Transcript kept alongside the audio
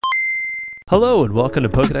Hello and welcome to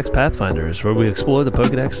Pokedex Pathfinders, where we explore the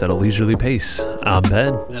Pokedex at a leisurely pace. I'm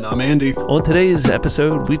Ben. And I'm Andy. On today's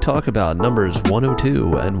episode, we talk about numbers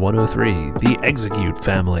 102 and 103, the Exeggcute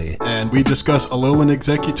Family. And we discuss Alolan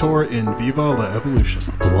Exeggutor in Viva la Evolution.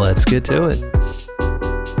 Let's get to it.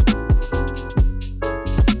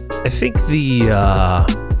 I think the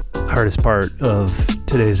hardest part of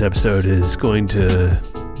today's episode is going to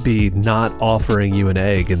be not offering you an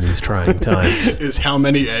egg in these trying times. Is how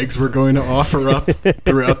many eggs we're going to offer up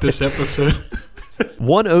throughout this episode.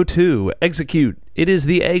 102, Exeggcute. It is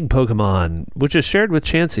the egg Pokemon, which is shared with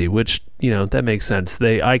Chansey, which, that makes sense.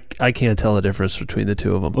 I can't tell the difference between the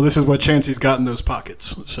two of them. Well, this is what Chansey's got in those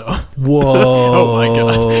pockets, so. Whoa. Oh my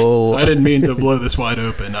god. I didn't mean to blow this wide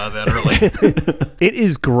open that early. It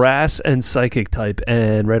is grass and psychic type,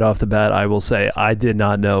 and right off the bat, I will say I did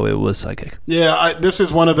not know it was psychic. Yeah, this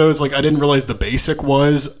is one of those, I didn't realize the basic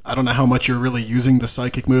was. I don't know how much you're really using the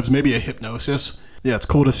psychic moves. Maybe a hypnosis. Yeah, it's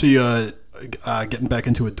cool to see getting back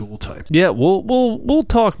into a dual type. Yeah, we'll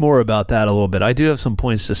talk more about that a little bit. I do have some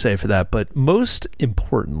points to say for that, but most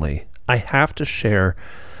importantly, I have to share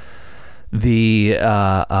the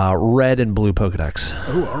red and blue Pokedex.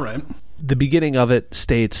 Oh, all right. The beginning of it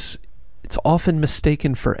states it's often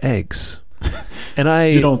mistaken for eggs. And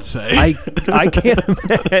you don't say. I can't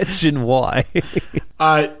imagine why.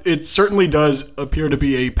 It certainly does appear to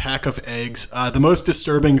be a pack of eggs. The most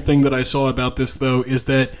disturbing thing that I saw about this, though, is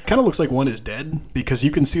that it kind of looks like one is dead because you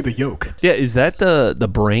can see the yolk. Yeah, is that the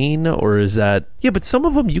brain or is that... Yeah, but some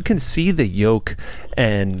of them you can see the yolk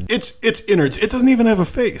and... It's innards. It doesn't even have a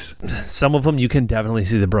face. Some of them you can definitely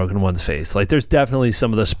see the broken one's face. There's definitely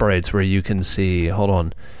some of the sprites where you can see... Hold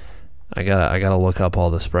on. I gotta look up all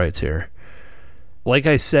the sprites here. Like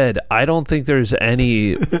I said, I don't think there's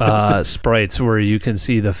any sprites where you can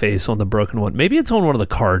see the face on the broken one. Maybe it's on one of the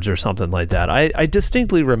cards or something like that. I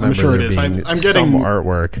distinctly remember I'm sure it there is. being I'm some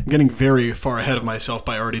artwork. I'm getting very far ahead of myself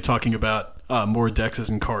by already talking about more dexes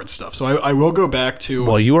and card stuff. So I will go back to...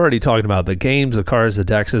 Well, you were already talking about the games, the cards, the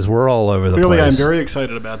dexes. We're all over the place. Clearly, I'm very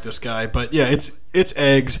excited about this guy. But yeah, it's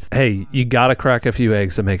eggs. Hey, you got to crack a few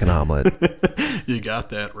eggs to make an omelet. You got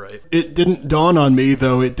that right. It didn't dawn on me,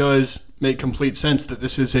 though it does make complete sense that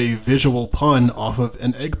this is a visual pun off of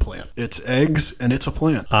an eggplant. It's eggs and it's a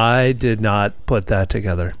plant. I did not put that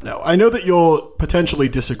together. No, I know that you'll potentially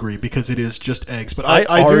disagree because it is just eggs, but I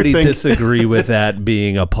already do think... disagree with that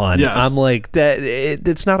being a pun. Yes. I'm like,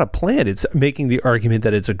 it's not a plant. It's making the argument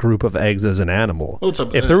that it's a group of eggs as an animal. Well,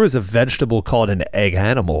 if there was a vegetable called an egg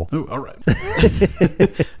animal... Oh, all right.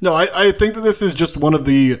 No, I think that this is just one of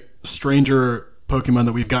the stranger Pokemon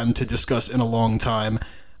that we've gotten to discuss in a long time.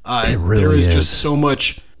 It really there is is just so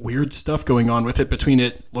much weird stuff going on with it, between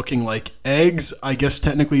it looking like eggs. I guess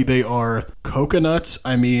technically they are coconuts.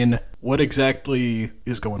 I mean, what exactly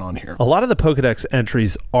is going on here? A lot of the Pokedex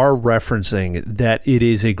entries are referencing that it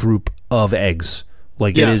is a group of eggs.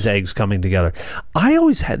 Yes. It is eggs coming together. I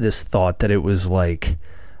always had this thought that it was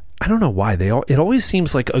I don't know why it always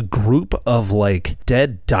seems like a group of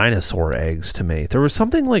dead dinosaur eggs to me. There was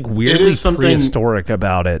something weirdly prehistoric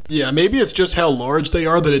about it. Yeah, maybe it's just how large they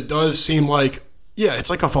are that it does seem like, yeah,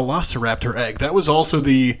 it's like a velociraptor egg. That was also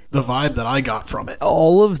the vibe that I got from it.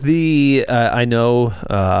 All of the I know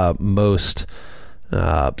most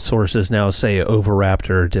sources now say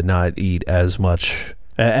Oviraptor did not eat as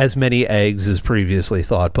many eggs as previously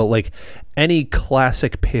thought, but any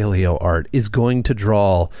classic paleo art is going to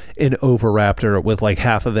draw an Oviraptor with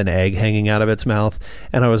half of an egg hanging out of its mouth,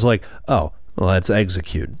 and I was like, oh, well, that's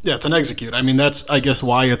Exeggcute. Yeah, it's an Exeggcute. I mean, that's, I guess,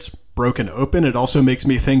 why it's broken open. It also makes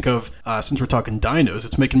me think of, since we're talking dinos,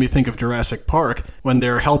 it's making me think of Jurassic Park when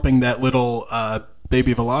they're helping that little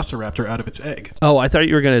baby velociraptor out of its egg. Oh, I thought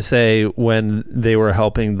you were going to say when they were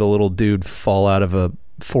helping the little dude fall out of a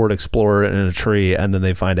Ford Explorer in a tree, and then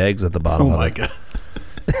they find eggs at the bottom of it. Oh my god.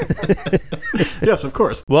 Yes, of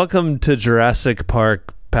course. Welcome to Jurassic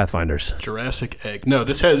Park Pathfinders. Jurassic egg. No,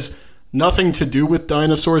 this has nothing to do with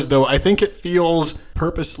dinosaurs, though I think it feels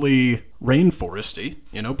purposely rainforesty,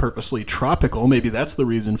 purposely tropical. Maybe that's the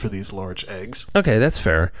reason for these large eggs. Okay, that's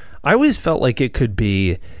fair. I always felt like it could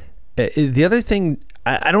be... The other thing,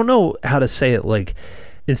 I don't know how to say it,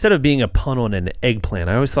 instead of being a pun on an eggplant,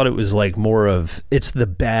 I always thought it was more of it's the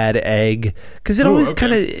bad egg, because it always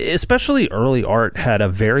kind of, especially early art, had a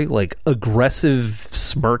very aggressive,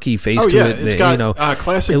 smirky face to it. It's got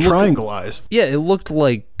classic triangle eyes. Yeah, it looked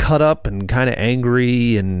cut up and kind of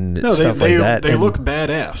angry and stuff like that. They look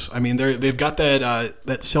badass. I mean, they've got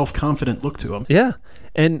that self-confident look to them. Yeah.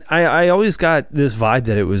 And I always got this vibe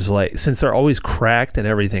that it was since they're always cracked and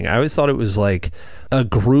everything, I always thought it was a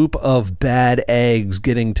group of bad eggs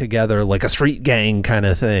getting together, like a street gang kind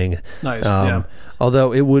of thing. Nice, yeah.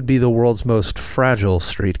 Although it would be the world's most fragile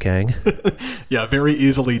street gang. Yeah, very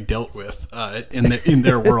easily dealt with in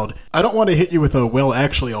their world. I don't want to hit you with a well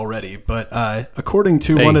actually already, but according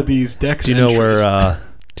to one of these Dex entries...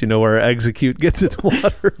 Do you know where Exeggcute gets its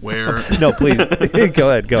water? Where? No, please. Go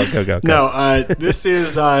ahead. Go. No, this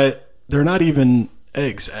is... they're not even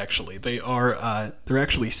eggs, actually. They're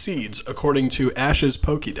actually seeds, according to Ash's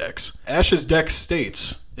Pokédex. Ash's Dex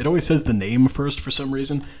states, it always says the name first for some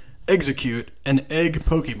reason, Exeggcute, an egg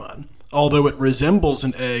Pokemon. Although it resembles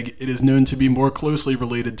an egg, it is known to be more closely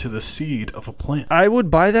related to the seed of a plant. I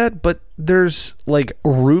would buy that, but there's like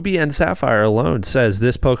Ruby and Sapphire alone says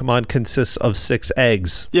this Pokemon consists of 6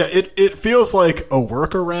 eggs. Yeah, it feels like a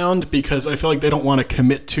workaround because I feel like they don't want to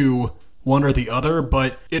commit to one or the other,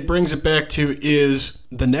 but it brings it back to, is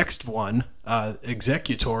the next one,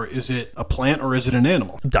 Exeggutor, is it a plant or is it an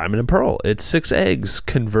animal? Diamond and Pearl. It's 6 eggs.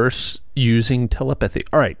 Converse using telepathy.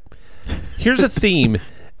 All right. Here's a theme.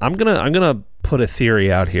 I'm gonna put a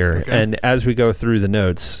theory out here, okay. And as we go through the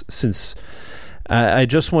notes, since I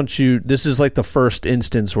just want you, this is like the first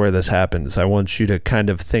instance where this happens. I want you to kind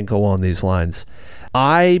of think along these lines.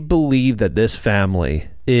 I believe that this family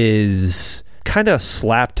is kind of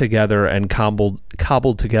slapped together and cobbled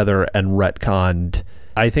together and retconned.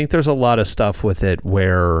 I think there's a lot of stuff with it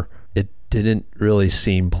where it didn't really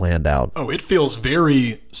seem planned out. Oh, it feels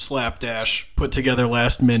very slapdash, put together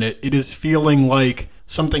last minute. It is feeling like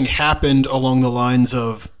something happened along the lines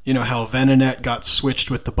of, you know, how Venonat got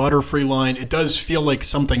switched with the Butterfree line. It does feel like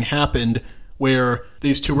something happened where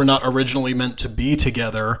these two were not originally meant to be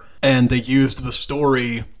together, and they used the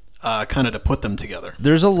story kind of to put them together.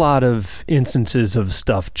 There's a lot of instances of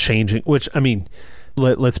stuff changing, which, I mean,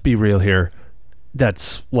 let's be real here.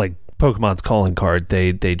 That's like Pokemon's calling card.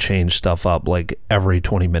 They change stuff up like every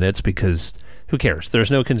 20 minutes because who cares?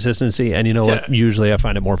 There's no consistency, and you know what? Usually I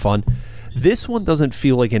find it more fun. This one doesn't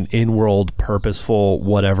feel like an in-world, purposeful,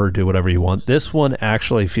 whatever, do whatever you want. This one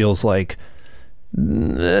actually feels like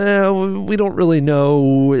we don't really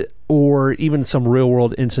know, or even some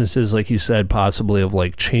real-world instances, like you said, possibly of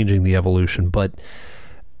like changing the evolution. But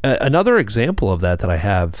another example of that I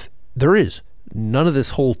have, there is none of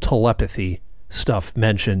this whole telepathy stuff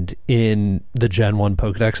mentioned in the Gen 1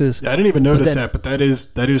 Pokedexes. Yeah, I didn't even notice but that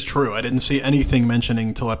is true. I didn't see anything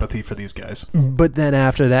mentioning telepathy for these guys. But then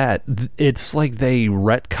after that, it's like they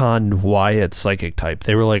retconned why it's psychic type.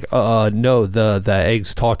 They were like, no, the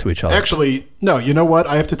eggs talk to each other. Actually, no, you know what?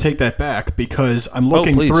 I have to take that back because I'm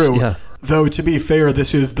looking through. Yeah. Though, to be fair,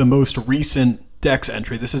 this is the most recent Dex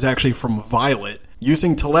entry. This is actually from Violet.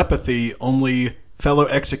 Using telepathy, only fellow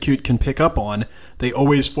Exeggcute can pick up on, they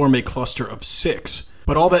always form a cluster of 6.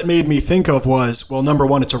 But all that made me think of was, well, number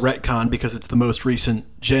one, it's a retcon because it's the most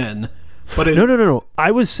recent gen. But No.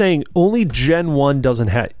 I was saying only Gen 1 doesn't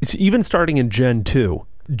have... It's even starting in Gen 2.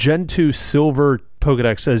 Gen 2 Silver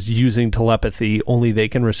Pokedex says using telepathy, only they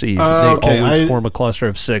can receive. They always form a cluster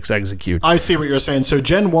of 6 Exeggcute. I see what you're saying. So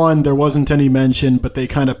Gen 1, there wasn't any mention, but they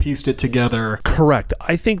kind of pieced it together. Correct.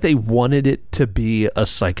 I think they wanted it to be a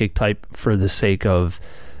psychic type for the sake of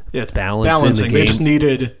balancing. The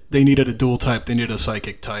game. They needed a dual type. They needed a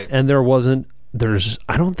psychic type. And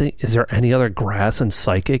I don't think, is there any other grass and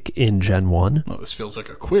psychic in Gen 1? Well, this feels like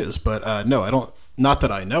a quiz, but no, I don't. Not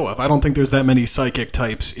that I know of. I don't think there's that many psychic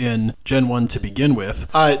types in Gen 1 to begin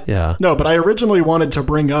with. No, but I originally wanted to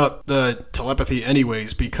bring up the telepathy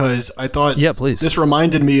anyways because I thought this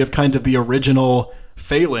reminded me of kind of the original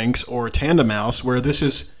Phalanx or Tandemaus, where this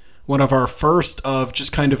is one of our first of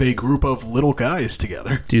just kind of a group of little guys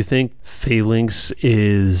together. Do you think Phalanx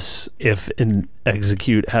is if an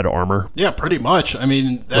Exeggcute had armor? Yeah, pretty much. I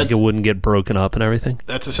mean, like it wouldn't get broken up and everything?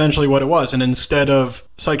 That's essentially what it was. And instead of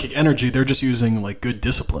psychic energy, they're just using like good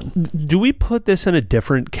discipline. Do we put this in a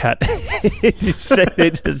different cat? You say they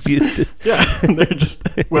just used it. Yeah, they're just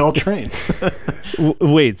well trained.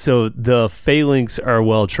 Wait, so the Phalanx are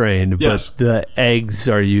well trained, yes, but the eggs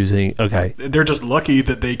are using... Okay. They're just lucky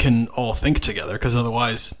that they can all think together, because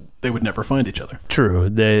otherwise they would never find each other. True.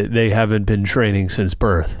 They haven't been training since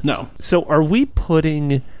birth. No. So are we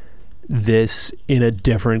putting this in a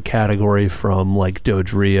different category from like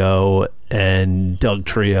Dodrio and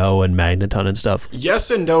Dugtrio and Magneton and stuff?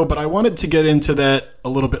 Yes and no, but I wanted to get into that a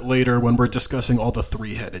little bit later when we're discussing all the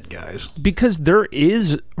 3-headed guys. Because there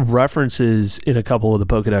is references in a couple of the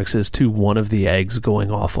Pokedexes to one of the eggs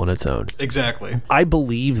going off on its own. Exactly. I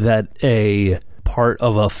believe that a part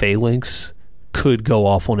of a Phalanx could go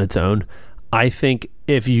off on its own. I think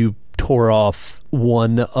if you tore off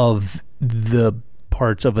one of the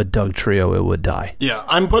parts of a Doug trio, it would die. Yeah,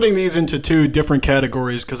 I'm putting these into two different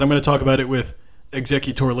categories because I'm going to talk about it with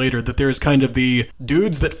Executor later, that there's kind of the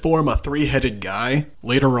dudes that form a three-headed guy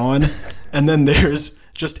later on, and then there's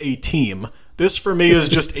just a team. This, for me, is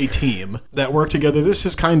just a team that work together. This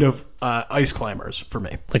is kind of ice climbers for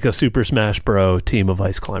me. Like a Super Smash Bro. Team of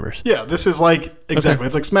ice climbers. Yeah, this is like, exactly. Okay.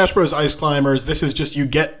 It's like Smash Bros. Ice climbers. This is just you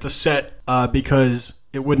get the set because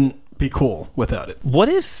it wouldn't be cool without it. What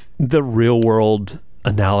if the real world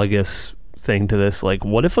analogous thing to this, like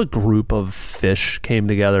what if a group of fish came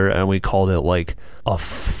together and we called it like a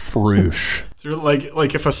froosh? So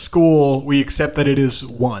like if a school, we accept that it is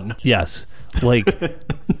one. Yes. Like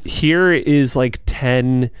here is like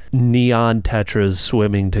 10 neon tetras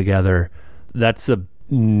swimming together. That's a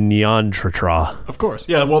neon tratra. Of course.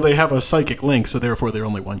 Yeah, well, they have a psychic link, so therefore they're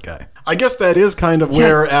only one guy. I guess that is kind of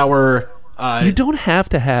where our... you don't have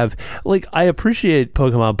to have, like, I appreciate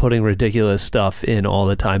Pokemon putting ridiculous stuff in all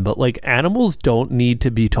the time, but like animals don't need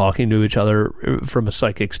to be talking to each other from a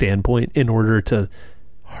psychic standpoint in order to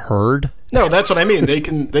herd. No, that's what I mean. They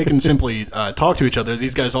can simply talk to each other.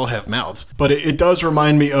 These guys all have mouths, but it does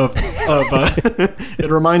remind me of it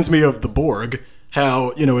reminds me of the Borg.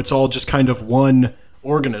 How it's all just kind of one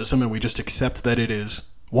organism, and we just accept that it is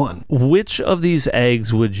one. Which of these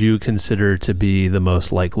eggs would you consider to be the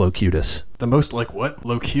most like Locutus? The most like what?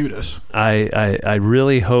 Locutus. I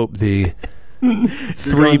really hope the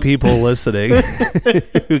three people listening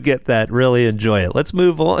who get that really enjoy it. Let's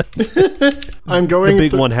move on. I'm going. The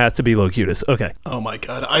big one has to be Locutus. Okay. Oh my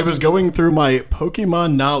god! I was going through my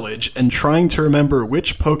Pokemon knowledge and trying to remember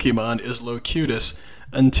which Pokemon is Locutus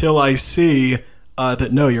until I see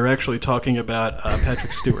that no, you're actually talking about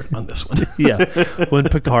Patrick Stewart on this one. Yeah. When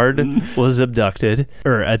Picard was abducted,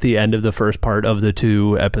 or at the end of the first part of the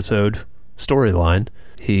 2-episode storyline,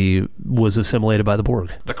 he was assimilated by the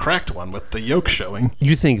Borg. The cracked one with the yolk showing.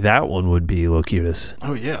 You think that one would be Locutus?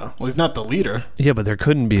 Oh, yeah. Well, he's not the leader. Yeah, but there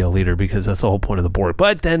couldn't be a leader because that's the whole point of the Borg.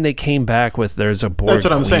 But then they came back with there's a Borg That's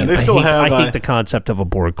what I'm queen. saying. They still have... I hate the concept of a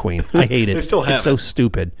Borg queen. I hate it. They still have It's so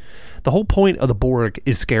stupid. The whole point of the Borg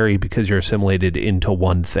is scary because you're assimilated into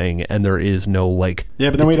one thing and there is no like... Yeah,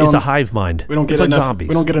 but then it's a hive mind. We don't get it's enough, like zombies.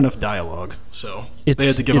 We don't get enough dialogue, so they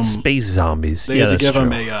had to give them... space zombies. They had to give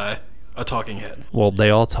them a talking head. Well, they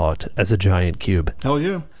all talked as a giant cube. Hell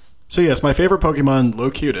yeah. So yes, my favorite Pokemon,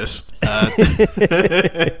 Locutus.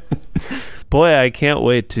 Boy, I can't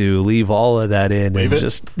wait to leave all of that in and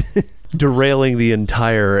just derailing the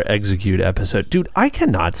entire Exeggcute episode. Dude, I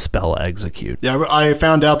cannot spell Exeggcute. Yeah, I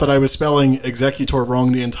found out that I was spelling Executor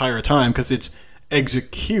wrong the entire time because it's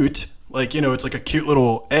Exeggcute, like, it's like a cute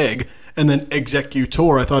little egg, and then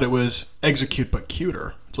Executor, I thought it was execute but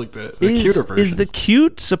cuter. It's like the cuter version. Is the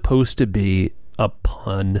cute supposed to be a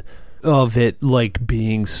pun of it like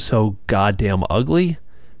being so goddamn ugly?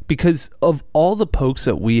 Because of all the pokes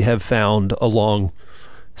that we have found along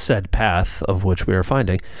said path of which we are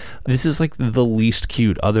finding, this is like the least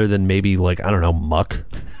cute other than maybe like, I don't know, Muck.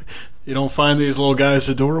 You don't find these little guys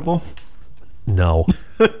adorable? No.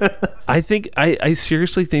 I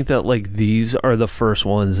seriously think that like these are the first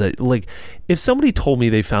ones that like if somebody told me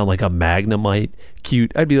they found like a Magnemite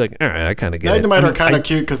cute, I'd be like, all right, I kind of get it. Magnemite are kind of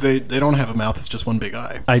cute because they don't have a mouth, it's just one big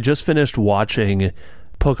eye. I just finished watching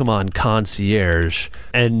Pokemon Concierge,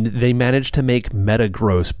 and they managed to make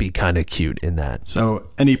Metagross be kind of cute in that. So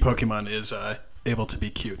any Pokemon is able to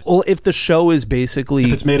be cute. Well, if the show is basically...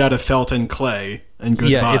 If it's made out of felt and clay and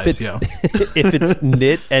good vibes, if it's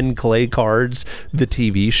knit and clay cards, the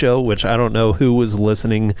TV show, which I don't know who was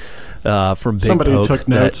listening from Big Somebody Poke, took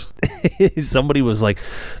notes. Somebody was like,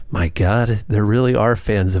 my God, there really are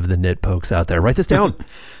fans of the knit pokes out there. Write this down.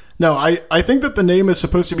 No, I think that the name is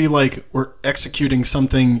supposed to be like we're executing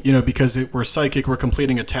something, because we're psychic, we're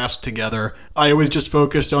completing a task together. I always just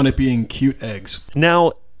focused on it being cute eggs.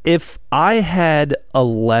 Now, if I had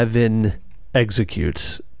 11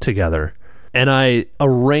 Exeggcutes together and I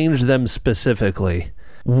arranged them specifically,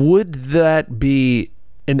 would that be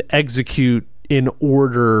an Exeggcute in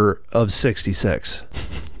order of 66?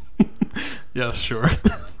 Yes, sure.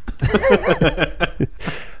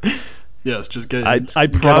 Yes, just get. I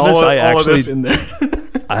promise all of this in there.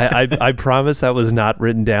 I promise that was not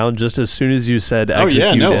written down. Just as soon as you said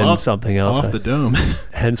Exeggcute and something else, off the dome.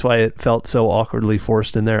 Hence why it felt so awkwardly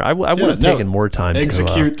forced in there. I would have taken more time.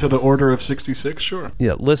 Exeggcute to the order of 66. Sure.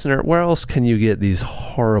 Yeah, listener, where else can you get these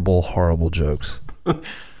horrible, horrible jokes?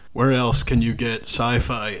 Where else can you get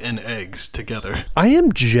sci-fi and eggs together? I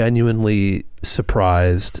am genuinely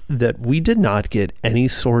surprised that we did not get any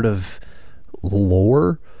sort of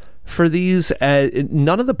lore for these.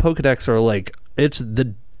 None of the Pokedex are like, it's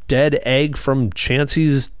the dead egg from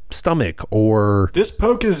Chansey's stomach or... This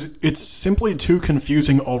poke it's simply too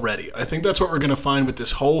confusing already. I think that's what we're going to find with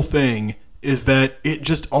this whole thing, is that it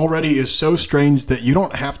just already is so strange that you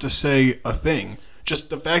don't have to say a thing. Just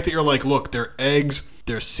the fact that you're like, look, they're eggs,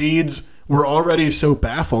 they're seeds, we're already so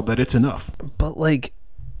baffled that it's enough. But, like,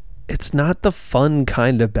 it's not the fun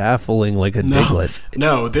kind of baffling like a Diglett.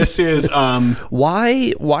 No, this is...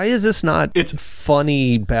 Why is this not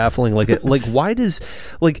funny baffling like it? Like, why does...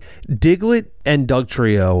 Like, Diglett and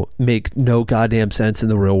Dugtrio make no goddamn sense in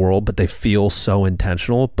the real world, but they feel so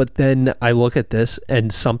intentional. But then I look at this,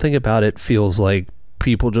 and something about it feels like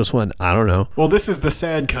people just went, I don't know. Well, this is the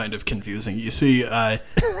sad kind of confusing. You see,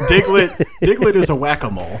 Diglett is a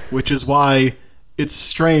whack-a-mole, which is why it's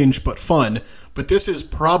strange but fun. But this is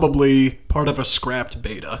probably part of a scrapped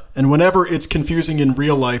beta. And whenever it's confusing in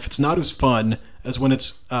real life, it's not as fun as when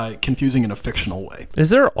it's confusing in a fictional way. Is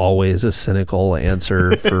there always a cynical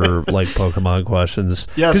answer for like Pokemon questions?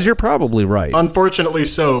 Yes. Because you're probably right. Unfortunately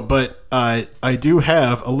so, but I do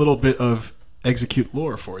have a little bit of Exeggcute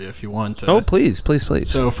lore for you if you want. Oh, please.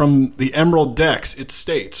 So from the Emerald Dex, it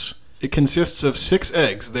states, it consists of 6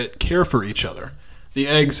 eggs that care for each other. The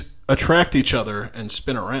eggs attract each other and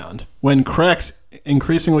spin around. When cracks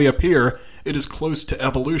increasingly appear, it is close to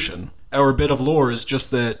evolution. Our bit of lore is just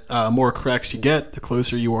that more cracks you get, the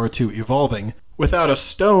closer you are to evolving. Without a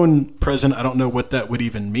stone present, I don't know what that would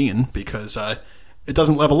even mean, because it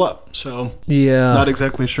doesn't level up. So yeah, not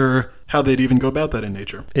exactly sure how they'd even go about that in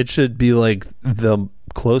nature. It should be like the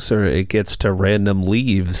closer it gets to random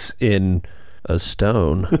leaves in a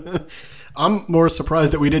stone. I'm more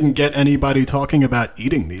surprised that we didn't get anybody talking about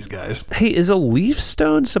eating these guys. Hey, is a leaf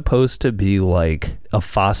stone supposed to be like a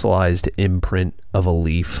fossilized imprint of a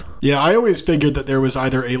leaf? Yeah, I always figured that there was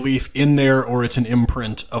either a leaf in there or it's an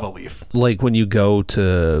imprint of a leaf. Like when you go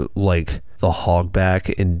to like the hogback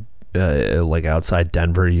in like outside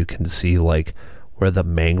Denver, you can see like where the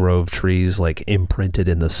mangrove trees like imprinted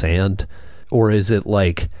in the sand. Or is it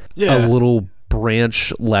like a little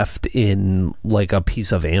branch left in like a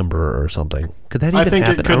piece of amber or something? Could that even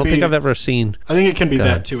happen? I don't think I've ever seen. I think it can be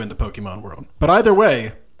that too in the Pokemon world. But either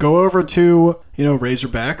way, go over to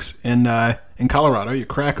Razorbacks in Colorado. You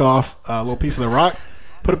crack off a little piece of the rock,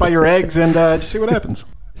 put it by your eggs, and just see what happens.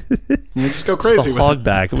 You just go crazy with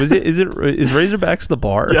hogback. Is Razorbacks the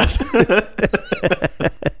bar? Yes.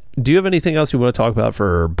 Do you have anything else you want to talk about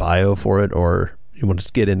for bio for it, or you want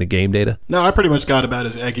to get into game data? No, I pretty much got about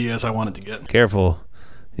as eggy as I wanted to get. Careful.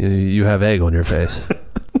 You have egg on your face.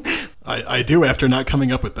 I do after not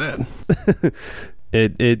coming up with that.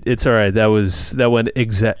 It's all right. That went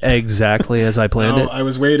exactly as I planned it. I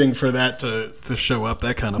was waiting for that to show up,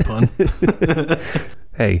 that kind of pun.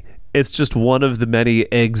 Hey, it's just one of the many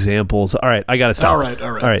examples. All right, I got to stop. All right.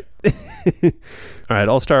 All right,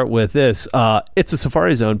 I'll start with this. It's a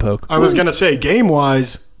Safari Zone poke. I was going to say,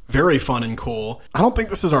 game-wise, very fun and cool. I don't think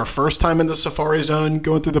this is our first time in the Safari Zone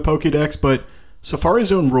going through the Pokédex, but Safari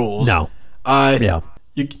Zone rules. No. Yeah.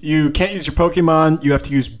 You can't use your Pokemon. You have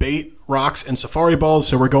to use bait, rocks, and Safari Balls,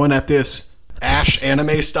 so we're going at this Ash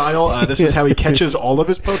anime style. This is how he catches all of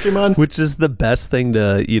his Pokemon. Which is the best thing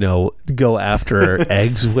to, go after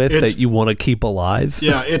eggs with that you want to keep alive.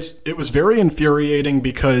 Yeah, it was very infuriating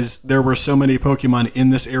because there were so many Pokemon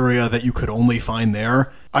in this area that you could only find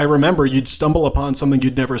there. I remember you'd stumble upon something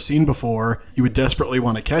you'd never seen before. You would desperately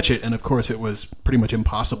want to catch it, and of course it was pretty much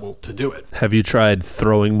impossible to do it. Have you tried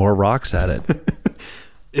throwing more rocks at it?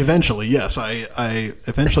 Eventually, yes. I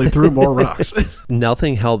eventually threw more rocks.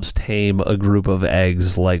 Nothing helps tame a group of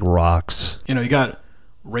eggs like rocks. You got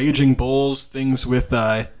raging bulls, things with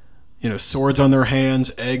swords on their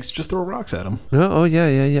hands, eggs. Just throw rocks at them. Oh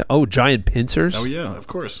yeah. Oh, giant pincers. Oh yeah, of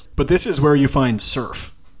course. But this is where you find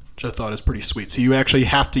surf, which I thought is pretty sweet. So you actually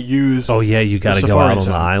have to use. Oh yeah, you got to go out on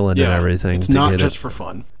the island and everything. It's not just for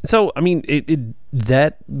fun. So I mean,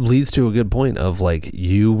 that leads to a good point of like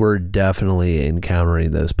you were definitely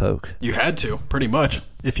encountering this poke. You had to, pretty much,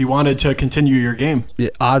 if you wanted to continue your game.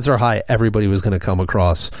 Odds are high everybody was going to come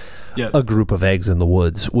across a group of eggs in the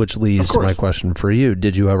woods, which leads to my question for you.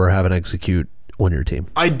 Did you ever have an Exeggcute on your team?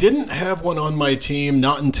 I didn't have one on my team,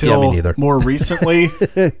 not until more recently,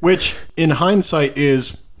 which in hindsight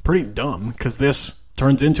is pretty dumb because this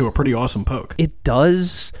turns into a pretty awesome poke. It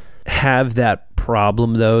does have that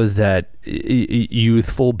problem though that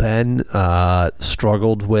youthful Ben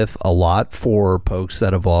struggled with a lot for pokes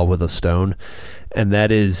that evolve with a stone, and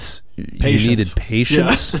that is patience. You needed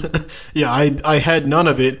patience. Yeah, I had none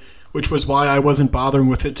of it, which was why I wasn't bothering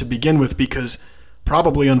with it to begin with, because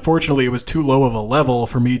probably, unfortunately, it was too low of a level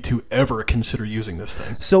for me to ever consider using this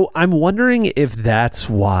thing. So I'm wondering if that's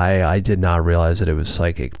why I did not realize that it was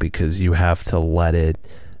psychic, because you have to let it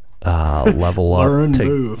level up. Learn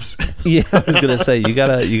moves. Yeah, I was gonna say you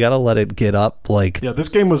gotta let it get up. Like, yeah, this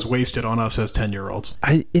game was wasted on us as 10-year-olds.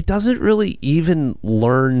 It doesn't really even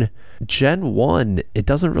learn Gen 1. It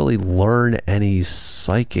doesn't really learn any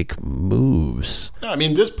psychic moves. Yeah, I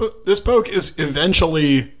mean, this poke is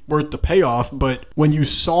eventually worth the payoff, but when you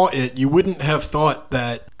saw it, you wouldn't have thought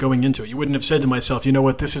that going into it. You wouldn't have said to myself, you know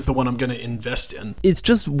what, this is the one I'm going to invest in. It's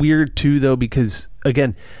just weird too, though, because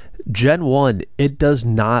again, Gen 1, it does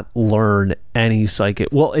not learn any psychic.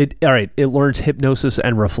 Well, it learns hypnosis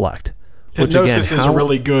and reflect. Hypnosis is a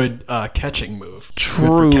really good catching move.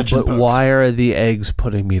 True, but pokes. Why are the eggs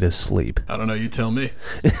putting me to sleep? I don't know. You tell me.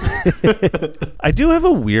 I do have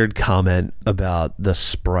a weird comment about the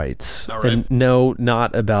sprites. All right. And no,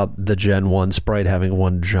 not about the Gen 1 sprite having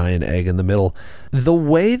one giant egg in the middle. The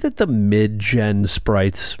way that the mid-gen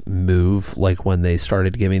sprites move, like when they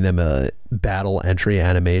started giving them a battle entry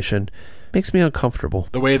animation, makes me uncomfortable.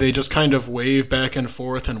 The way they just kind of wave back and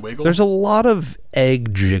forth and wiggle. There's a lot of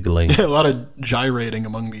egg jiggling. A lot of gyrating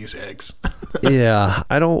among these eggs. Yeah,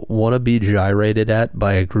 I don't want to be gyrated at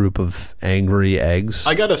by a group of angry eggs.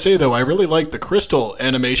 I gotta say, though, I really like the crystal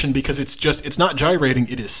animation because it's not gyrating,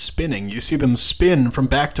 it is spinning. You see them spin from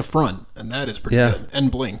back to front, and that is pretty good. And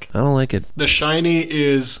blink. I don't like it. The shiny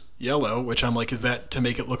is yellow, which I'm like, is that to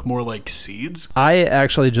make it look more like seeds? I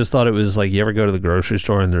actually just thought it was like, you ever go to the grocery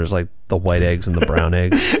store and there's like the white eggs and the brown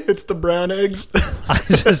eggs? It's the brown eggs. I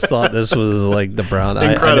just thought this was like the brown.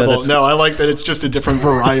 Incredible. No, I like that it's just a different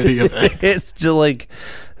variety of eggs. It's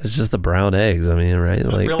just the brown eggs. I mean, right?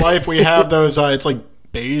 Like, in real life, we have those. It's like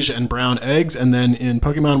beige and brown eggs, and then in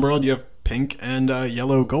Pokemon World, you have pink and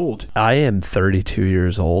yellow gold. I am 32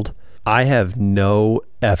 years old. I have no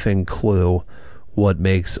effing clue what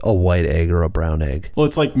makes a white egg or a brown egg. Well,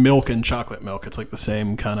 it's like milk and chocolate milk. It's like the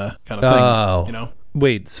same kind of thing. Oh, you know.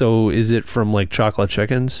 Wait, so is it from like chocolate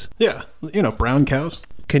chickens? Yeah, brown cows.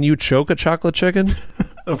 Can you choke a chocolate chicken?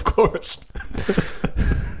 Of course.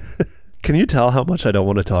 Can you tell how much I don't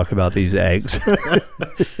want to talk about these eggs?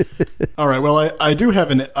 All right. Well, I do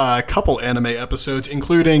have a couple anime episodes,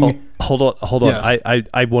 including. Hold on. Yes.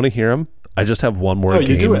 I want to hear them. I just have one more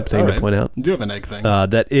game thing to point out. You do have an egg thing.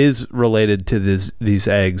 That is related to these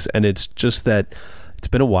eggs, and it's just that it's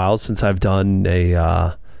been a while since I've done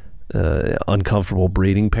a uncomfortable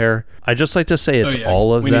breeding pair. I just like to say it's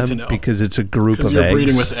all of them because it's a group of eggs. Because you're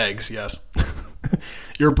breeding with eggs, yes.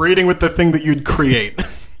 You're breeding with the thing that you'd create.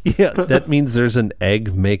 Yeah, that means there's an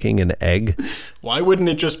egg making an egg. Why wouldn't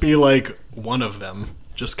it just be like one of them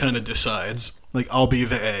just kind of decides, like, I'll be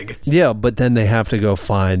the egg? Yeah, but then they have to go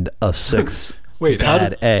find a sixth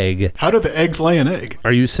egg. How do the eggs lay an egg?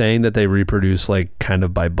 Are you saying that they reproduce like kind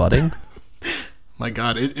of by budding? My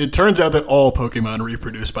God, it turns out that all Pokemon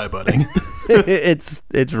reproduce by budding. It's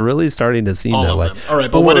really starting to seem that way. All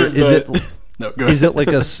right, but what is it? No, go ahead. Is it like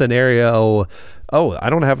a scenario? Oh, I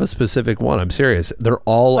don't have a specific one. I'm serious. They're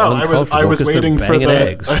all uncomfortable. I was waiting for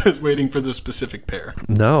eggs. I was waiting for the specific pair.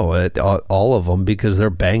 No, all of them because they're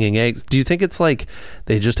banging eggs. Do you think it's like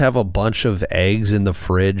they just have a bunch of eggs in the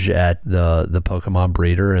fridge at the Pokemon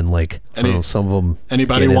breeder and like some of them?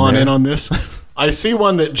 Anybody want in on this? I see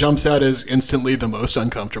one that jumps out as instantly the most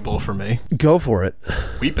uncomfortable for me. Go for it.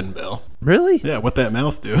 Weepinbell. Really? Yeah, what that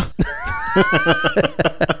mouth do?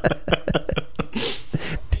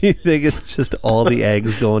 Do you think it's just all the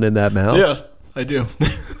eggs going in that mouth? Yeah, I do.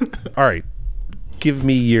 All right. Give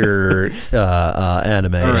me your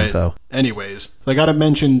anime info. Anyways, I got to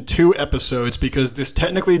mention 2 episodes because this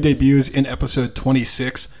technically debuts in episode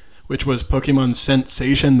 26, which was Pokemon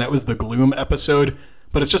Sensation. That was the Gloom episode.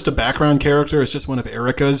 But it's just a background character. It's just one of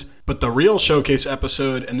Erica's. But the real showcase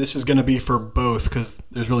episode, and this is going to be for both because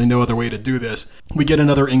there's really no other way to do this, we get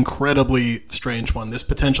another incredibly strange one. This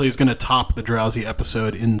potentially is going to top the Drowsy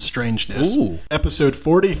episode in strangeness. Ooh. Episode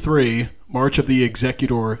 43, March of the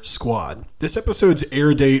Executor Squad. This episode's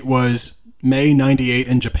air date was May 98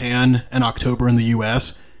 in Japan and October in the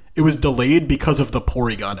US. It was delayed because of the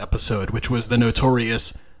Porygon episode, which was the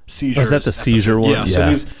notorious seizures. Was that the seizure one? Yeah.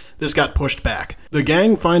 So this got pushed back. The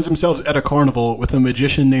gang finds themselves at a carnival with a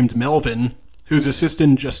magician named Melvin, whose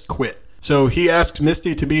assistant just quit. So he asks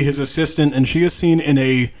Misty to be his assistant, and she is seen in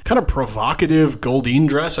a kind of provocative Goldeen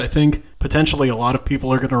dress. I think potentially a lot of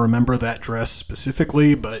people are going to remember that dress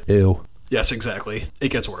specifically, but... Ew. Yes, exactly. It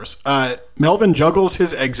gets worse. Melvin juggles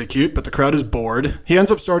his Exeggcute, but the crowd is bored. He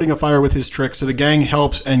ends up starting a fire with his tricks, so the gang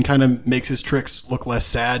helps and kind of makes his tricks look less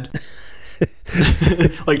sad.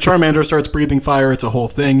 Like Charmander starts breathing fire, it's a whole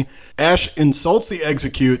thing. Ash insults the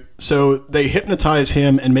Exeggcute, so they hypnotize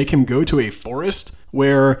him and make him go to a forest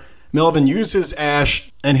where Melvin uses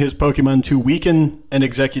Ash and his Pokemon to weaken an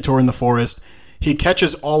Exeggutor in the forest. He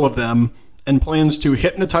catches all of them and plans to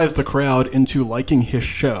hypnotize the crowd into liking his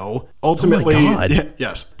show. Ultimately, oh my God.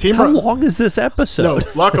 Yes. How long is this episode? No,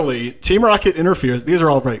 luckily, Team Rocket interferes. These are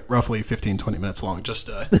all roughly 15, 20 minutes long, just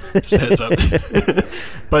a heads up.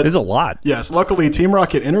 But there's a lot. Yes, luckily, Team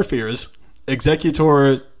Rocket interferes.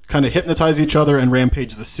 Exeggutor kind of hypnotize each other and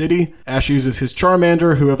rampage the city. Ash uses his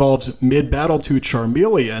Charmander, who evolves mid-battle to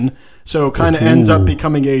Charmeleon, so kind of ends up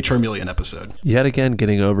becoming a Charmeleon episode. Yet again,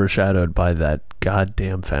 getting overshadowed by that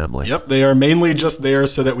goddamn family. Yep, they are mainly just there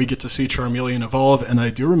so that we get to see Charmeleon evolve, and I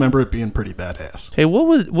do remember it being pretty badass. Hey,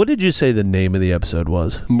 what did you say the name of the episode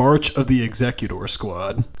was? March of the Exeggutor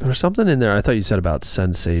Squad. There was something in there. I thought you said about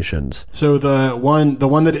sensations. So the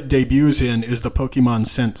one that it debuts in is the Pokemon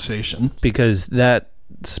Sensation. Because that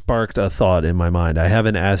sparked a thought in my mind. I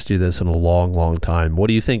haven't asked you this in a long, long time. What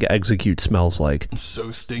do you think Exeggcute smells like?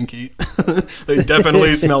 So stinky. They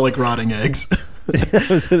definitely smell like rotting eggs.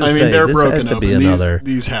 I mean, they're broken open.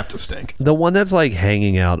 These have to stink. The one that's like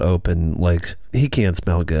hanging out open, like he can't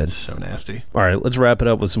smell good. It's so nasty. All right, let's wrap it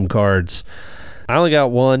up with some cards. I only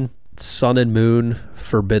got one. Sun and Moon,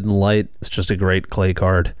 Forbidden Light. It's just a great clay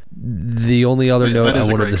card. The only other note I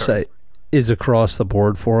wanted to say is across the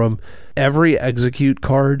board for them. Every Exeggcute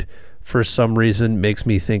card, for some reason, makes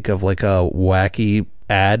me think of like a wacky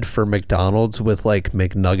ad for McDonald's with like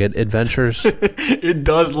McNugget adventures. It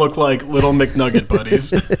does look like little McNugget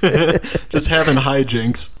buddies. Just having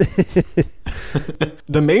hijinks.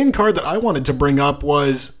 The main card that I wanted to bring up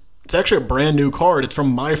it's actually a brand new card. It's from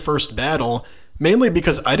my first battle, mainly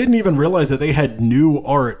because I didn't even realize that they had new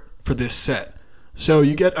art for this set. So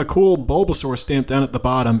you get a cool Bulbasaur stamp down at the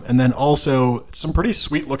bottom, and then also some pretty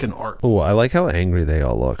sweet-looking art. Oh, I like how angry they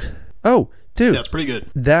all look. Oh, dude. That's pretty good.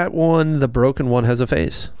 That one, the broken one, has a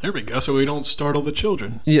face. There we go, so we don't startle the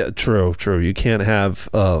children. Yeah, true. You can't have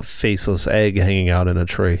a faceless egg hanging out in a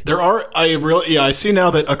tree. I see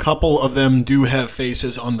now that a couple of them do have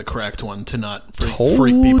faces on the cracked one to not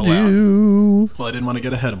freak people out. Well, I didn't want to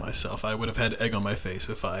get ahead of myself. I would have had egg on my face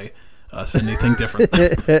if I said anything different.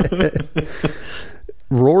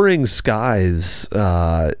 Roaring Skies,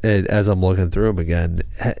 as I'm looking through them again,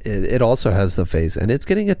 it also has the face, and it's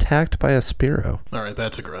getting attacked by a Spearow. All right,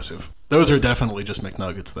 that's aggressive. Those are definitely just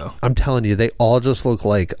McNuggets, though. I'm telling you, they all just look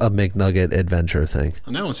like a McNugget adventure thing.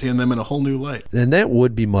 And now I'm seeing them in a whole new light. And that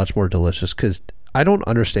would be much more delicious, because I don't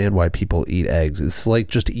understand why people eat eggs. It's like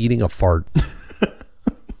just eating a fart.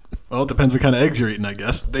 Well, it depends what kind of eggs you're eating, I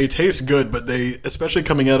guess. They taste good, but they, especially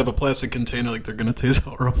coming out of a plastic container, like they're going to taste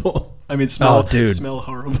horrible. I mean, smell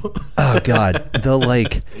horrible. Oh, God.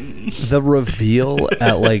 The reveal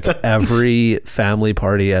at like every family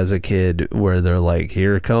party as a kid where they're like,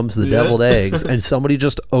 here comes the deviled eggs, and somebody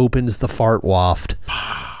just opens the fart waft.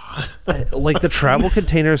 Like the travel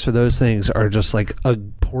containers for those things are just like a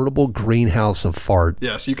portable greenhouse of fart.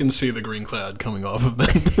 Yes, you can see the green cloud coming off of them.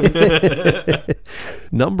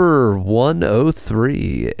 Number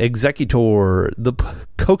 103, Exeggutor, the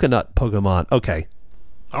coconut Pokemon. Okay.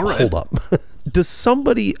 All right. Hold up. Does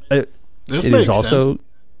somebody... it is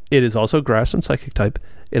also grass and psychic type.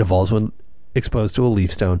 It evolves when exposed to a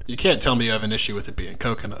leaf stone. You can't tell me you have an issue with it being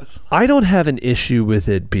coconuts. I don't have an issue with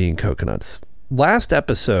it being coconuts. Last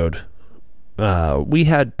episode, we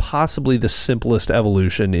had possibly the simplest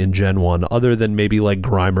evolution in Gen 1, other than maybe like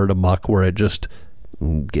Grimer to Muck, where it just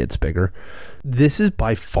gets bigger. This is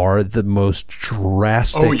by far the most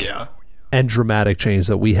drastic and dramatic change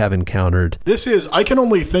that we have encountered. I can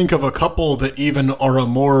only think of a couple that even are a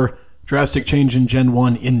more drastic change in Gen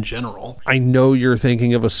 1 in general. I know you're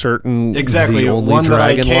thinking of a certain the only one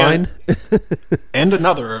dragon line. And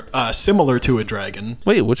another similar to a dragon.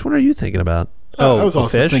 Wait, which one are you thinking about? I was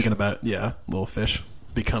also fish? thinking about, little fish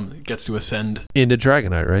gets to ascend into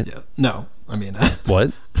Dragonite, right? Yeah. No, I mean...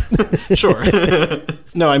 What? Sure.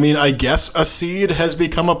 No, I mean, I guess a seed has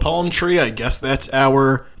become a palm tree. I guess that's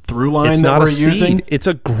our through line that we're using. Seed. It's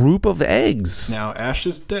a group of eggs. Now,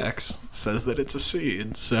 Ash's Dex says that it's a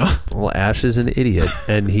seed, so... Well, Ash is an idiot,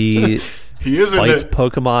 and he fights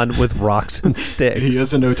Pokemon with rocks and sticks. He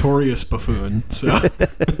is a notorious buffoon, so...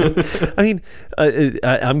 I mean,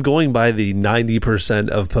 I'm going by the 90%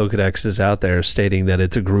 of Pokedexes out there stating that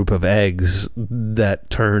it's a group of eggs that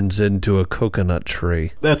turns into a coconut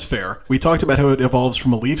tree. That's fair. We talked about how it evolves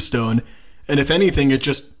from a leaf stone, and if anything, it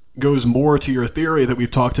just goes more to your theory that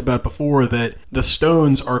we've talked about before, that the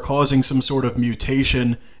stones are causing some sort of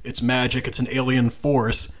mutation. It's magic. It's an alien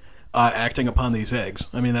force acting upon these eggs.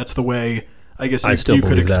 I mean, that's the way, I guess you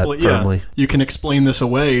could explain. Yeah, you can explain this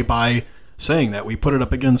away by saying that we put it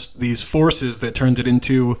up against these forces that turned it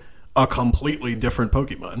into a completely different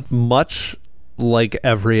Pokemon. Much like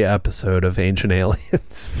every episode of Ancient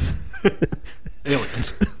Aliens.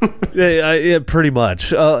 Aliens. Yeah, pretty much.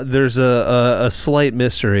 There's a slight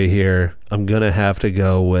mystery here. I'm gonna have to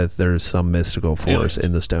go with there's some mystical force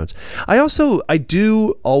in the stones. I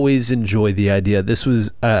do always enjoy the idea. This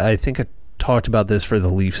was I think I talked about this for the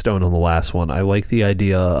leaf stone on the last one. I like the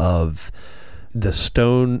idea of the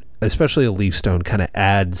stone, especially a leaf stone, kind of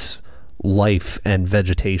adds life and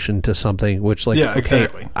vegetation to something, which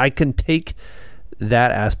exactly. I can take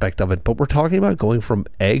that aspect of it, but we're talking about going from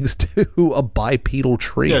eggs to a bipedal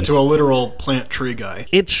tree. Yeah, to a literal plant tree guy.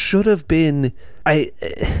 It should have been. I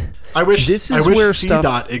wish where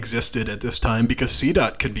CDOT existed at this time, because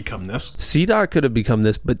CDOT could become this. CDOT could have become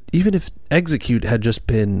this, but even if Exeggcute had just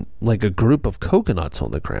been like a group of coconuts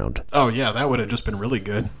on the ground. Oh yeah, that would have just been really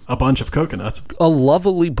good. A bunch of coconuts. A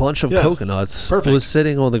lovely bunch of coconuts was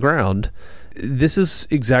sitting on the ground. This is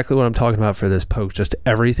exactly what I'm talking about for this poke. Just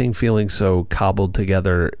everything feeling so cobbled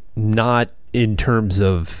together, not in terms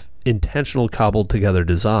of intentional cobbled together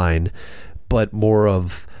design, but more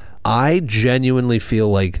of, I genuinely feel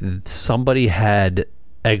like somebody had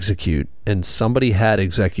Exeggcute and somebody had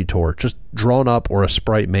Exeggutor just drawn up, or a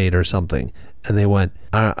sprite made or something, and they went,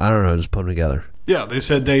 I don't know, just put them together. Yeah, they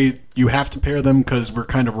said you have to pair them because we're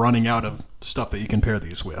kind of running out of stuff that you can pair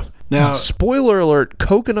these with. Now, spoiler alert,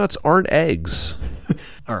 coconuts aren't eggs.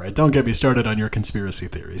 All right, don't get me started on your conspiracy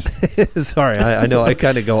theories. Sorry, I know I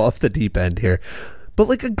kind of go off the deep end here. But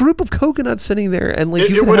like a group of coconuts sitting there, and like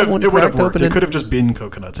it would have worked. It could have just been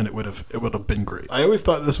coconuts, and it would have been great. I always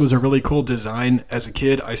thought this was a really cool design as a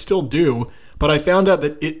kid. I still do. But I found out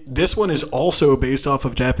that this one is also based off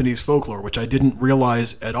of Japanese folklore, which I didn't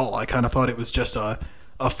realize at all. I kind of thought it was just a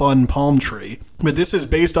fun palm tree. But this is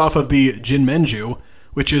based off of the Jinmenju,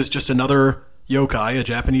 which is just another yokai, a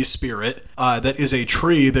Japanese spirit, that is a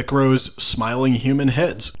tree that grows smiling human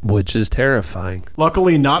heads. Which is terrifying.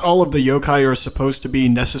 Luckily, not all of the yokai are supposed to be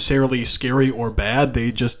necessarily scary or bad.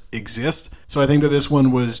 They just exist. So I think that this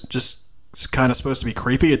one was just kind of supposed to be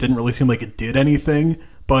creepy. It didn't really seem like it did anything,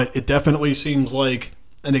 but it definitely seems like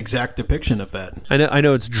an exact depiction of that. I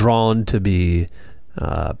know it's drawn to be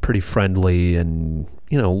pretty friendly and,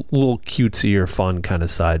 a little cutesy or fun kind of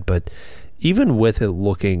side, but even with it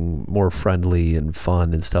looking more friendly and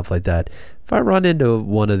fun and stuff like that, if I run into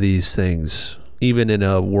one of these things, even in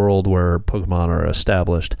a world where Pokemon are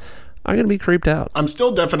established, I'm going to be creeped out. I'm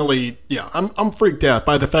still definitely, I'm freaked out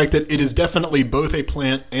by the fact that it is definitely both a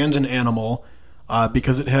plant and an animal,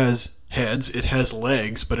 because it has heads, it has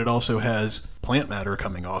legs, but it also has plant matter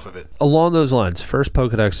coming off of it. Along those lines, first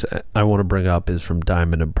Pokedex I want to bring up is from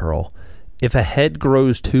Diamond and Pearl. If a head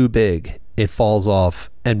grows too big, it falls off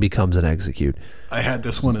and becomes an Exeggcute. I had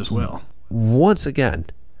this one as well. Once again,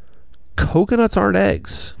 coconuts aren't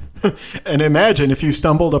eggs. And imagine if you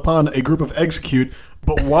stumbled upon a group of Exeggcute,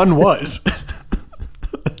 but one was.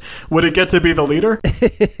 Would it get to be the leader?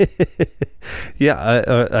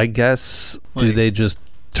 Yeah, I guess. Do they just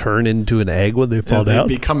turn into an egg when they fall down?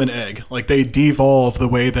 They become an egg. Like they devolve the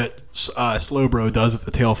way that Slowbro does if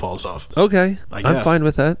the tail falls off. Okay, I'm fine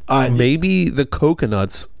with that. Maybe the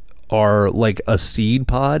coconuts are like a seed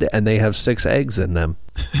pod and they have 6 eggs in them.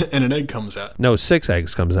 And an egg comes out. No, 6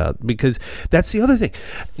 eggs comes out, because that's the other thing.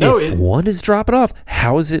 If one is dropping off,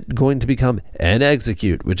 how is it going to become an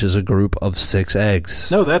Exeggcute, which is a group of 6 eggs?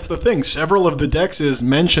 No, that's the thing. Several of the dexes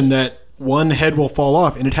mention that one head will fall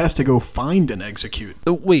off and it has to go find an Exeggcute.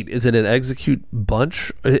 Wait, is it an Exeggcute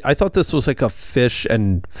bunch? I thought this was like a fish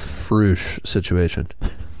and fruche situation.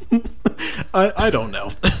 I don't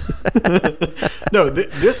know. No,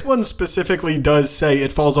 this one specifically does say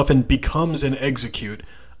it falls off and becomes an Exeggcute.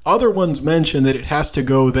 Other ones mention that it has to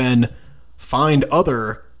go then find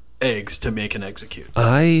other eggs to make an Exeggcute.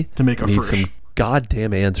 To make a need fruche. some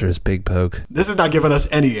goddamn answers, Big Poke. This is not giving us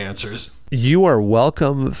any answers. You are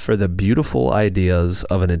welcome for the beautiful ideas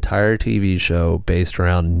of an entire TV show based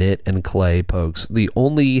around knit and clay, Pokes. The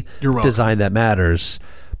only design that matters.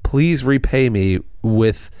 Please repay me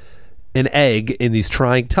with an egg in these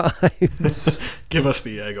trying times. Give us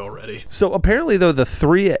the egg already. So apparently, though, the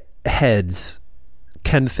 3 heads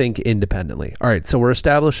can think independently. All right, so we're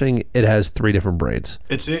establishing it has 3 different brains.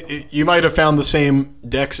 You might have found the same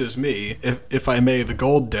dex as me, if I may, the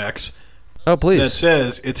gold dex. Oh, please. That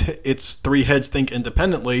says it's 3 heads think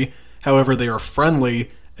independently. However, they are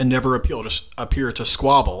friendly and never appear to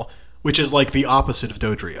squabble, which is like the opposite of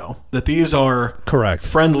Dodrio. That these are correct,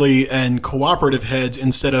 friendly and cooperative heads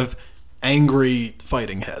instead of angry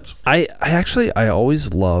fighting heads. I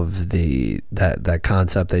always love that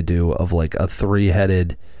concept they do of like a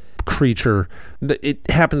 3-headed creature. It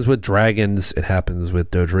happens with dragons, it happens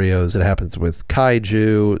with Dodrios, it happens with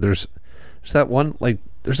kaiju. There's that one, like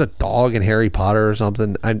there's a dog in Harry Potter or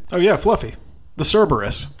something. Oh yeah, Fluffy. The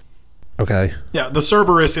Cerberus. Okay. Yeah, the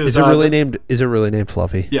Cerberus is. Is it really named? Is it really named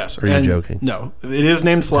Fluffy? Yes. Or are you joking? No, it is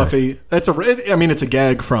named Fluffy. It's a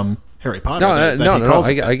gag from Harry Potter. No.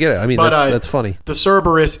 I get it. I mean, that's funny. The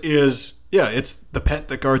Cerberus is. Yeah, it's the pet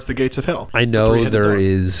that guards the gates of hell. I know there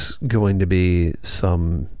is going to be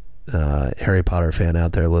some Harry Potter fan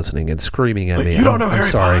out there listening and screaming at me. You don't know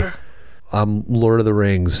Harry Potter? I'm Lord of the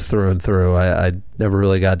Rings through and through. I never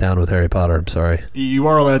really got down with Harry Potter. I'm sorry. You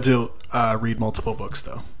are allowed to read multiple books,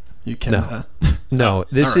 though. You can. No.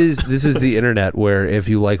 This is the internet where if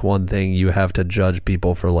you like one thing, you have to judge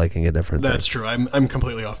people for liking a different thing. That's true. I'm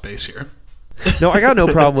completely off base here. No, I got no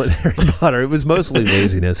problem with Harry Potter. It was mostly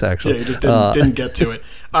laziness, actually. Yeah, you just didn't get to it.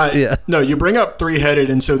 Yeah. No, you bring up three-headed,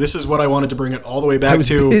 and so this is what I wanted to bring it all the way back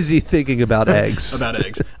to. I was busy thinking about eggs. About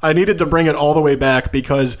eggs. I needed to bring it all the way back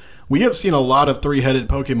because we have seen a lot of three-headed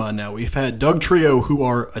Pokemon now. We've had Dugtrio, who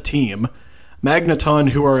are a team,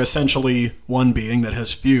 Magneton, who are essentially one being that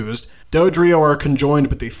has fused, Dodrio are conjoined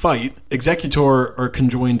but they fight, Exeggutor are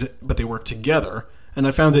conjoined but they work together, and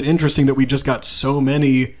I found it interesting that we just got so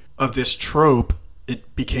many of this trope.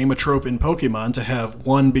 It became a trope in Pokemon to have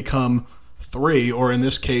one become three, or in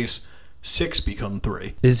this case, 6 become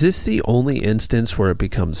 3. Is this the only instance where it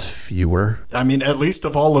becomes fewer? I mean, at least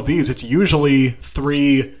of all of these, it's usually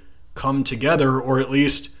 3 come together, or at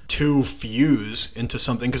least 2 fuse into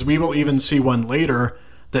something, because we will even see one later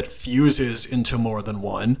that fuses into more than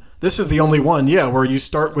one. This is the only one, where you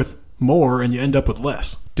start with more and you end up with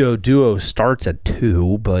less. Duo starts at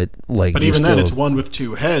 2, but even then it's one with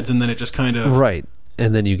 2 heads, and then it just kind of... Right,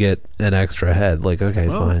 and then you get an extra head.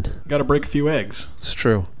 Fine. Got to break a few eggs. It's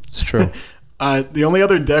true. The only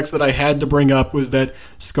other dex that I had to bring up was that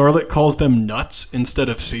Scarlet calls them nuts instead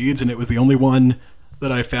of seeds, and it was the only one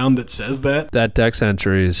that I found that says that. That dex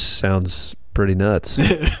entry sounds pretty nuts.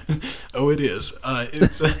 Oh, it is.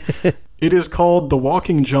 It is called The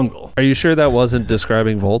Walking Jungle. Are you sure that wasn't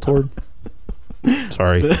describing Voltorb?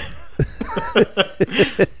 Sorry.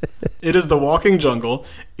 It is The Walking Jungle.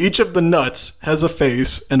 Each of the nuts has a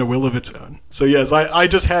face and a will of its own. So yes, I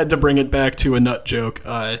just had to bring it back to a nut joke.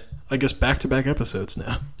 I guess back-to-back episodes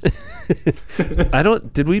now.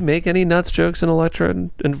 Did we make any nuts jokes in Electra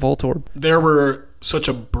and Voltorb? There were such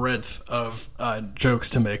a breadth of jokes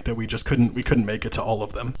to make that we couldn't make it to all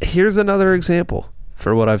of them. Here's another example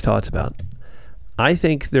for what I've talked about. I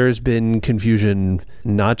think there's been confusion,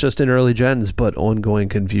 not just in early gens, but ongoing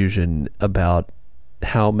confusion about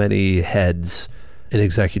how many heads an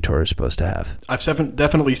Exeggutor is supposed to have. I've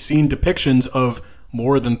definitely seen depictions of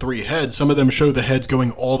more than 3 heads. Some of them show the heads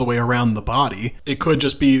going all the way around the body. It could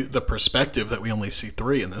just be the perspective that we only see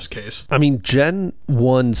 3 in this case. I mean, Gen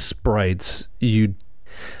 1 sprites,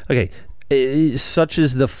 such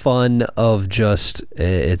is the fun of just,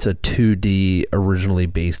 it's a 2D originally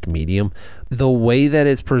based medium. The way that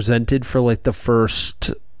it's presented for the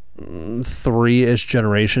first 3-ish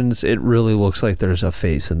generations, it really looks like there's a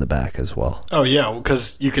face in the back as well. Oh yeah,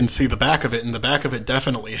 because you can see the back of it, and the back of it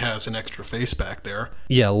definitely has an extra face back there.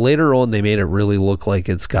 Yeah, later on they made it really look like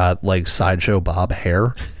it's got Sideshow Bob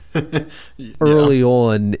hair. Early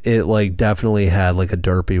on, it definitely had a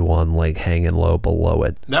derpy one hanging low below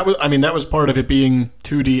it. That was part of it being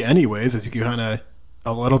 2D anyways, as you kind of,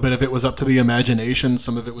 a little bit of it was up to the imagination,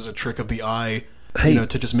 some of it was a trick of the eye. To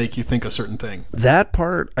just make you think a certain thing. That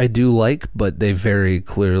part I do like, but they very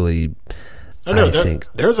clearly... I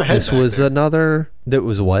think there's a head this back was there. another... That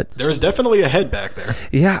was what? There's definitely a head back there.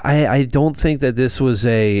 Yeah, I don't think that this was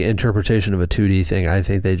a interpretation of a 2D thing. I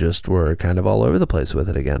think they just were kind of all over the place with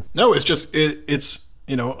it again. No, it's just... It's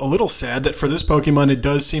a little sad that for this Pokemon, it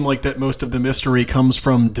does seem like that most of the mystery comes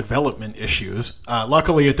from development issues.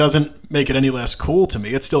 Luckily, it doesn't make it any less cool to me.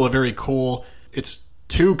 It's still a very cool... It's...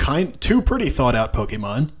 Two pretty thought out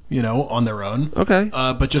Pokemon, on their own. Okay.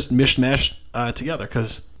 But just mishmashed together,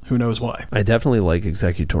 because who knows why. I definitely like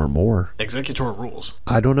Exeggutor more. Exeggutor rules.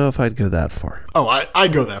 I don't know if I'd go that far. Oh, I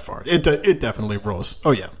go that far. It definitely rules.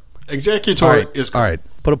 Oh, yeah. Exeggutor is cool. All right.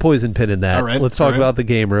 Put a poison pin in that. All right. Let's talk about the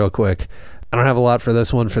game real quick. I don't have a lot for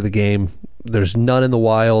this one for the game. There's none in the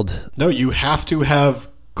wild. No, you have to have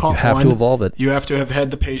caught one. You have to evolve it. You have to have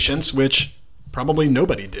had the patience, which... Probably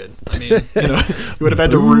nobody did. I mean, you would have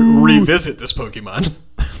had to revisit this Pokemon.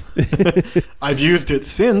 I've used it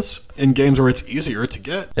since in games where it's easier to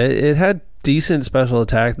get. It had decent special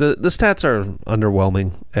attack. The stats are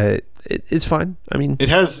underwhelming. It's fine. I mean, it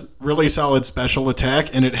has really solid special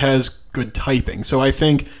attack and it has good typing. So I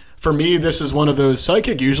think for me, this is one of those.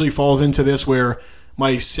 Psychic usually falls into this where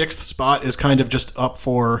my 6th spot is kind of just up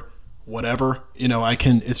for whatever.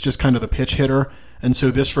 It's just kind of the pitch hitter. And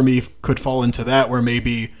so this for me could fall into that where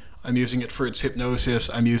maybe I'm using it for its hypnosis.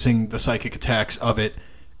 I'm using the psychic attacks of it.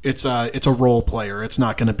 It's a role player. It's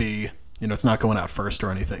not going to be, it's not going out first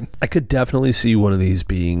or anything. I could definitely see one of these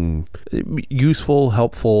being useful,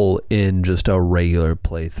 helpful in just a regular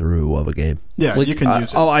playthrough of a game. Yeah, you can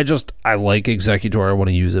use it. I like Exeggutor. I want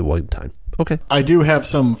to use it one time. Okay. I do have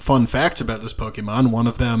some fun facts about this Pokemon. One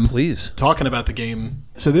of them, please, talking about the game.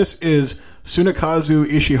 So this is Tsunekazu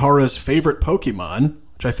Ishihara's favorite Pokemon,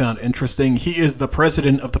 which I found interesting. He is the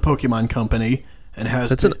president of the Pokemon Company and has.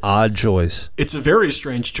 That's an odd choice. It's a very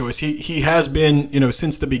strange choice. He has been,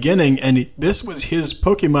 since the beginning, and this was his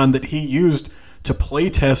Pokemon that he used to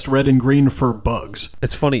playtest Red and Green for bugs.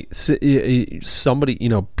 It's funny. Somebody,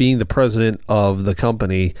 being the president of the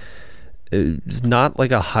company, is not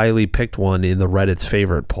like a highly picked one in the Reddit's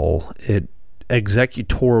favorite poll.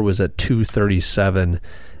 Exeggutor was at 237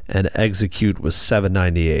 and Exeggcute was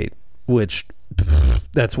 798, which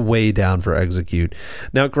that's way down for Exeggcute.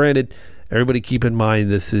 Now, granted, everybody keep in mind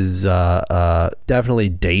this is definitely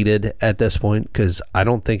dated at this point because I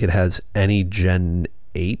don't think it has any Gen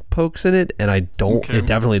 8 pokes in it, and it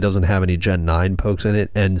definitely doesn't have any Gen 9 pokes in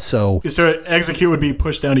it, and so Exeggcute would be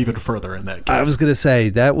pushed down even further in that case. I was going to say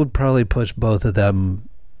that would probably push both of them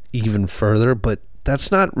even further, but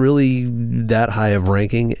that's not really that high of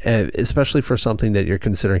ranking, especially for something that you're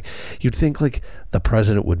considering. You'd think like the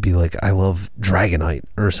president would be like, I love Dragonite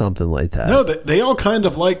or something like that. No, they all kind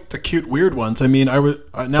of like the cute weird ones. I mean, I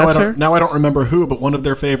don't remember who, but one of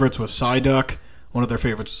their favorites was Psyduck. One of their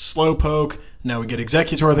favorites was Slowpoke. Now we get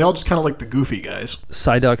Exeggutor. They all just kind of like the goofy guys.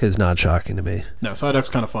 Psyduck is not shocking to me. No, Psyduck's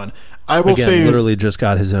kind of fun. I will say, literally just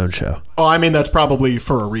got his own show. Oh, I mean that's probably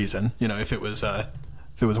for a reason. If it was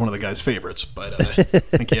one of the guy's favorites, but I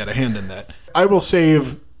think he had a hand in that. I will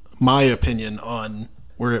save my opinion on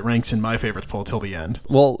where it ranks in my favorite poll till the end.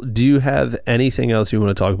 Well, do you have anything else you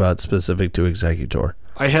want to talk about specific to Exeggutor?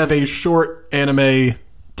 I have a short anime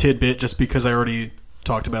tidbit just because I already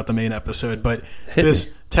talked about the main episode, but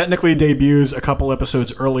this technically debuts a couple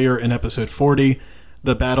episodes earlier in episode 40,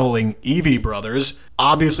 the battling Eevee brothers.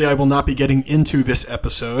 Obviously, I will not be getting into this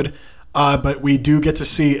episode, but we do get to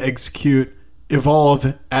see Exeggcute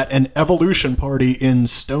evolve at an evolution party in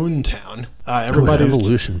Stone Town. An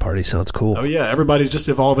evolution party sounds cool. Oh yeah, everybody's just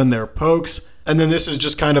evolving their pokes. And then this is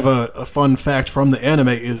just kind of a fun fact from the anime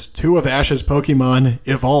is 2 of Ash's Pokemon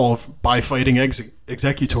evolve by fighting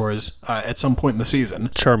Exeggutors at some point in the season.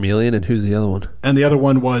 Charmeleon, and who's the other one? And the other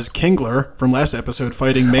one was Kingler from last episode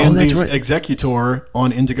fighting Mandy's Exeggutor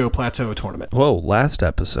on Indigo Plateau tournament. Whoa, last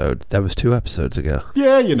episode? That was 2 episodes ago.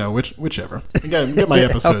 Yeah, whichever. Again, get my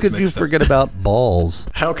episodes How could you forget about balls?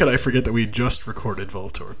 How could I forget that we just recorded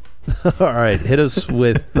Voltorb? All right, hit us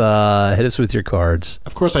with your cards.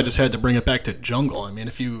 Of course, I just had to bring it back to Jungle. I mean,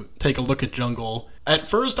 if you take a look at Jungle, at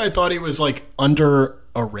first I thought he was like under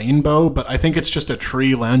a rainbow, but I think it's just a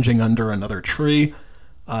tree lounging under another tree.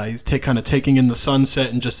 He's kind of taking in the sunset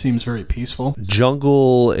and just seems very peaceful.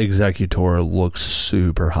 Jungle Exeggutor looks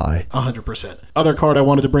super high. 100%. Other card I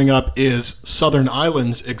wanted to bring up is Southern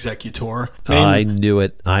Islands Exeggutor. I knew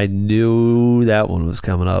it. I knew that one was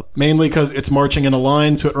coming up. Mainly because it's marching in a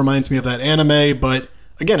line, so it reminds me of that anime. But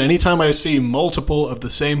again, anytime I see multiple of the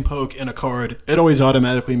same poke in a card, it always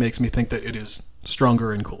automatically makes me think that it is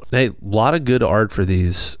stronger and cooler. Hey, a lot of good art for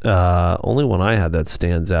these. Only one I had that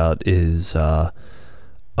stands out is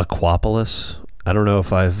Aquapolis. I don't know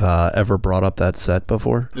if I've ever brought up that set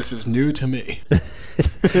before. This is new to me.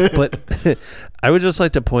 But I would just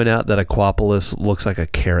like to point out that Aquapolis looks like a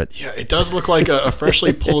carrot. Yeah, it does look like a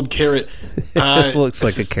freshly pulled carrot. It looks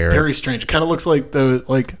like a carrot. Very strange. It kind of looks like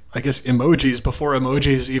I guess emojis before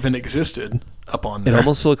emojis even existed up on there. It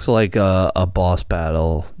almost looks like a boss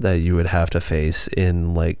battle that you would have to face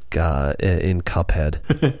in in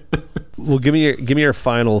Cuphead. Well, give me your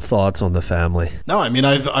final thoughts on the family. No, I mean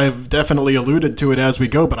I've definitely alluded to it as we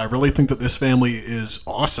go, but I really think that this family is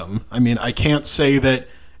awesome. I mean, I can't say that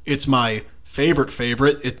it's my favorite.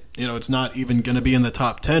 It's not even going to be in the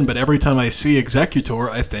top 10, but every time I see Exeggutor,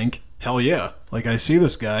 I think, hell yeah. Like, I see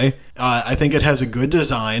this guy. I think it has a good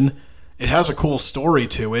design. It has a cool story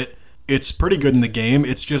to it. It's pretty good in the game.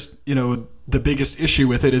 It's just, the biggest issue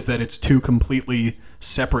with it is that it's 2 completely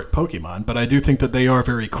separate Pokemon. But I do think that they are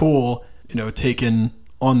very cool, taken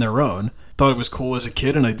on their own. Thought it was cool as a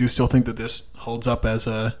kid, and I do still think that this holds up as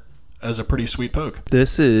a pretty sweet poke.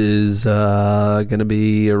 This is going to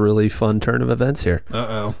be a really fun turn of events here.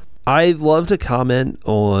 Uh-oh. I love to comment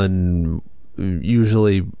on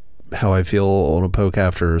usually how I feel on a poke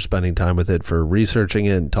after spending time with it for researching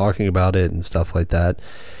it and talking about it and stuff like that.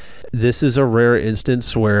 This is a rare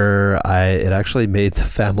instance where it actually made the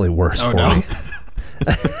family worse for me.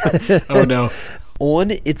 Oh, no.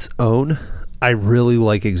 on its own, I really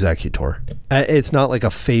like Executor. It's not like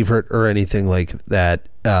a favorite or anything like that,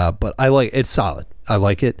 but I like it's solid. I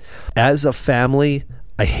like it. As a family,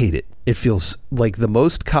 I hate it. It feels like the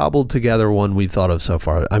most cobbled together one we've thought of so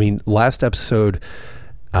far. I mean, last episode,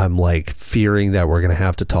 I'm like fearing that we're going to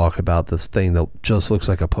have to talk about this thing that just looks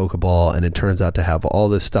like a Pokeball, and it turns out to have all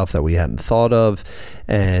this stuff that we hadn't thought of.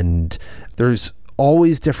 And there's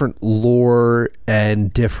always different lore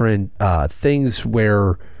and different things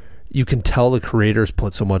where you can tell the creators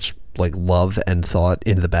put so much like love and thought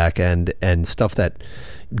into the back end, and stuff that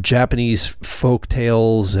Japanese folk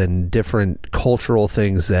tales and different cultural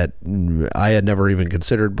things that I had never even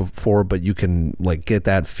considered before, but you can like get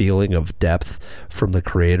that feeling of depth from the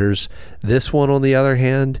creators. This one, on the other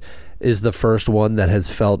hand, is the first one that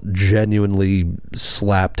has felt genuinely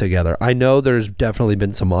slapped together. I know there's definitely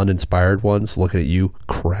been some uninspired ones. Looking at you,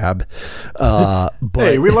 Crab. But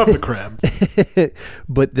hey, we love the Crab.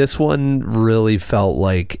 But this one really felt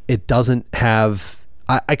like it doesn't have...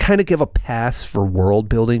 I kind of give a pass for world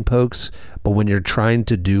building pokes, but when you're trying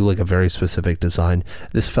to do like a very specific design,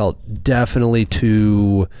 this felt definitely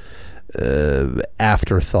too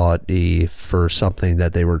afterthought-y for something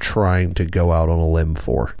that they were trying to go out on a limb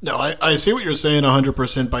for. No, I see what you're saying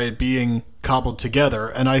 100% by it being cobbled together,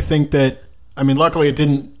 and I think that, I mean, luckily it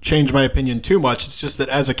didn't change my opinion too much. It's just that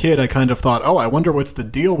as a kid, I kind of thought, oh, I wonder what's the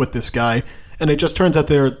deal with this guy, and it just turns out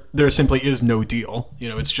there simply is no deal. You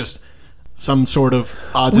know, it's just some sort of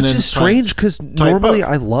odds and ends. Which is strange, because normally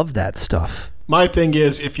I love that stuff. My thing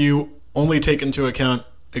is, if you only take into account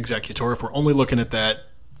Executor, if we're only looking at that,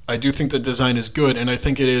 I do think the design is good, and I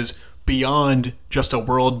think it is beyond just a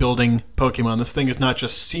world-building Pokemon. This thing is not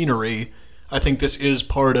just scenery. I think this is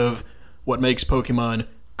part of what makes Pokemon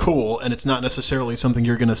cool, and it's not necessarily something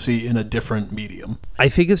you're going to see in a different medium. I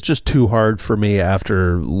think it's just too hard for me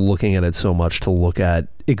after looking at it so much to look at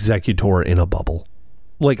Executor in a bubble.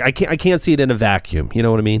 Like, I can't see it in a vacuum. You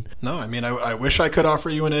know what I mean? No, I mean, I wish I could offer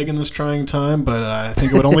you an egg in this trying time, but I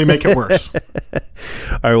think it would only make it worse.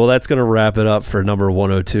 All right, well, that's going to wrap it up for number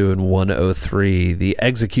 102 and 103, the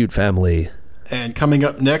Exeggcute Family. And coming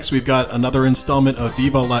up next, we've got another installment of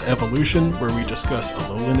Viva La Evolution, where we discuss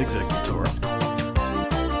Alolan Executor.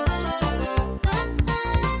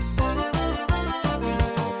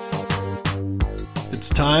 It's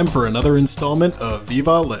time for another installment of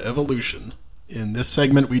Viva La Evolution. In this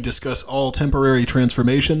segment, we discuss all temporary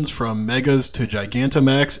transformations from Megas to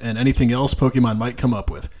Gigantamax and anything else Pokemon might come up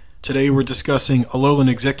with. Today we're discussing Alolan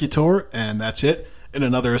Executor, and that's it, in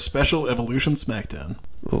another special Evolution Smackdown.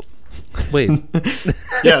 Oh, wait.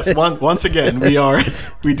 Yes, once again,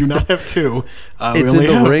 we do not have two. It's we only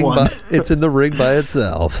in the have ring. one. It's in the ring by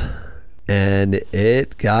itself, and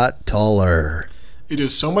it got taller. It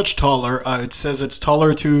is so much taller. It says it's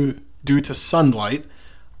taller due to sunlight.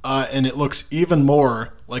 And it looks even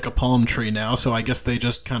more like a palm tree now, so I guess they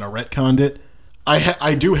just kind of retconned it.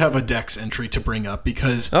 I do have a Dex entry to bring up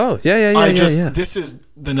because this is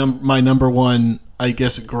my number one, I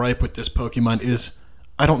guess, gripe with this Pokemon is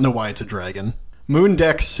I don't know why it's a dragon.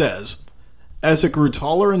 Moondex says, as it grew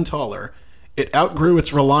taller and taller, it outgrew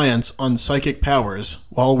its reliance on psychic powers,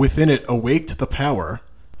 while within it awakened the power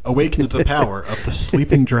of the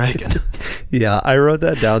sleeping dragon. Yeah, I wrote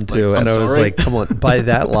that down too, and I was like, come on, by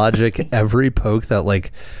that logic, every poke that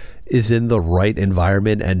like is in the right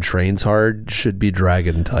environment and trains hard should be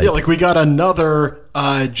dragon type. Yeah, like we got another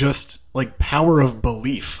just like power of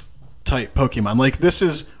belief type Pokemon. Like this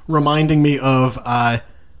is reminding me of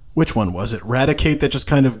which one was it? Raticate, that just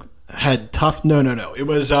kind of had tough no. It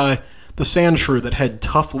was the Sandshrew that had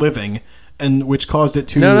tough living, and which caused it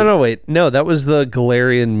to... No, that was the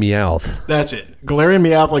Galarian Meowth. That's it. Galarian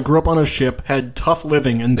Meowth like grew up on a ship, had tough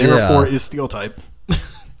living, and therefore is steel type.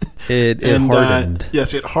 It hardened.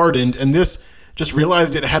 Yes, it hardened, and this just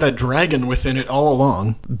realized it had a dragon within it all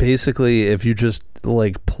along. Basically, if you just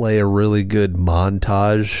like play a really good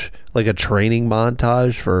montage, like a training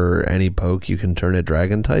montage for any poke, you can turn it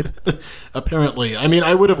dragon type. Apparently. I mean,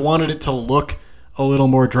 I would have wanted it to look a little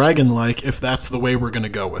more dragon-like if that's the way we're going to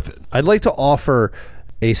go with it. I'd like to offer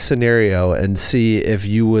a scenario and see if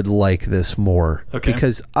you would like this more. Okay.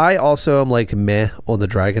 Because I also am like meh on the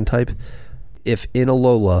dragon type. If in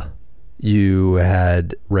Alola you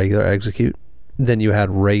had regular Exeggcute, then you had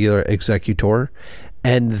regular Executor,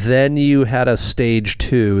 and then you had a stage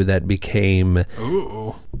 2 that became...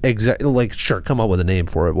 Ooh. Sure, come up with a name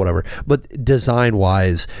for it, whatever. But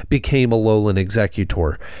design-wise, became Alolan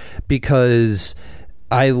Executor. Because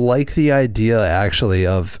I like the idea, actually,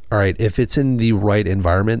 of, all right, if it's in the right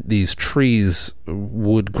environment, these trees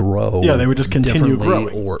would grow. Yeah, they would just continue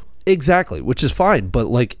growing. Exactly, which is fine, but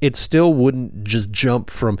like it still wouldn't just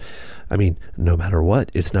jump from, I mean, no matter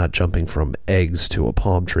what, it's not jumping from eggs to a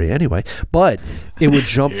palm tree anyway, but it would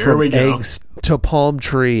jump from eggs to palm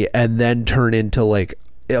tree and then turn into like,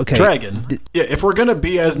 okay. Dragon. Yeah, if we're going to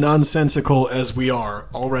be as nonsensical as we are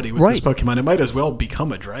already with this Pokemon, it might as well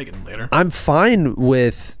become a dragon later. I'm fine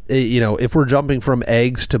with, if we're jumping from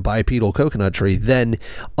eggs to bipedal coconut tree, then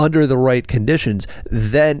under the right conditions,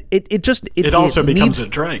 then it also becomes a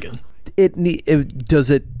dragon. Does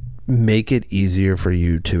it make it easier for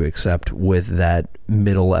you to accept with that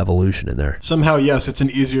middle evolution in there? Somehow, yes, it's an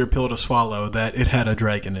easier pill to swallow that it had a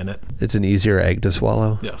dragon in it. It's an easier egg to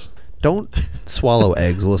swallow? Yes. Don't swallow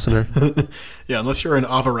eggs, listener. Yeah, unless you're an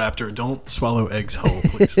Oviraptor, don't swallow eggs whole,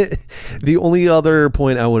 please. The only other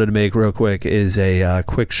point I wanted to make real quick is a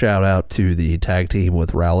quick shout out to the tag team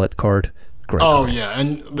with Rowlet card. Great card. Yeah,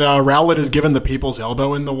 and the Rowlet is given the people's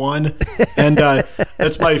elbow in the one. And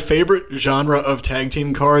that's my favorite genre of tag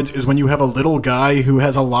team cards is when you have a little guy who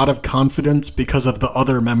has a lot of confidence because of the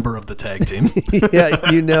other member of the tag team.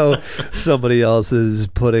 Yeah, somebody else is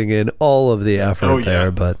putting in all of the effort there,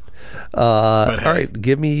 but... all right,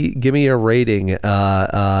 give me a rating.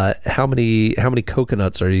 How many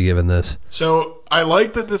coconuts are you giving this? So I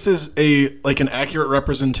like that this is an accurate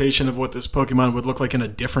representation of what this Pokemon would look like in a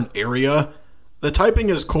different area. The typing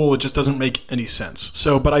is cool, it just doesn't make any sense.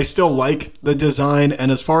 But I still like the design,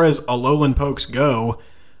 and as far as Alolan Pokes go,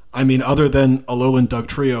 I mean, other than Alolan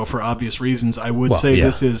Dugtrio for obvious reasons, I would say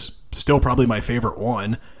this is still probably my favorite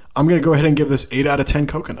one. I'm going to go ahead and give this 8 out of 10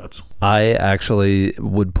 coconuts. I actually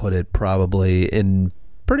would put it probably in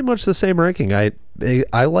pretty much the same ranking. I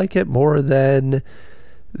like it more than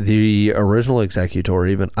the original Exeggutor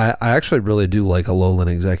even. I actually really do like Alolan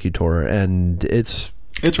Exeggutor, and it's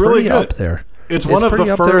really good. Up there. It's one of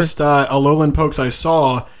the first Alolan Pokes I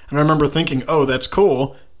saw, and I remember thinking, oh, that's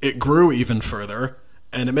cool. It grew even further,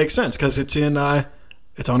 and it makes sense because it's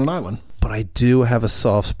on an island. But I do have a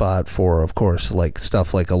soft spot for, of course, like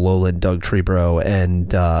stuff like Alolan Dugtrio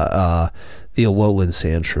and the Alolan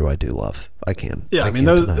Sandshrew. I do love. I can. Yeah, I mean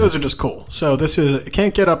those are just cool. So it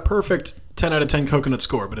can't get a perfect 10 out of 10 coconut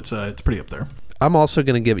score, but it's pretty up there. I'm also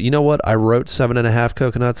going to give it. You know what? I wrote 7.5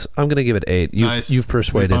 coconuts. I'm going to give it 8. Nice. You've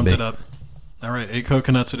persuaded me. It up. All right, 8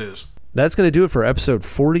 coconuts it is. That's going to do it for episode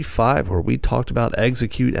 45, where we talked about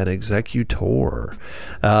Exeggcute and Exeggutor.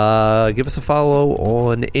 Give us a follow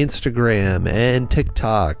on Instagram and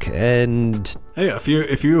TikTok. And hey,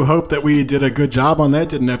 if you hope that we did a good job on that,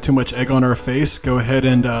 didn't have too much egg on our face, go ahead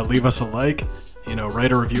and leave us a like.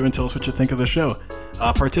 Write a review and tell us what you think of the show.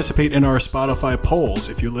 Participate in our Spotify polls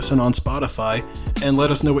if you listen on Spotify, and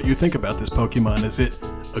let us know what you think about this Pokemon. Is it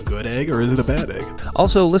a good egg or is it a bad egg?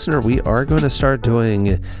 Also, listener, we are going to start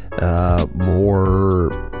doing more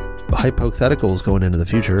hypotheticals going into the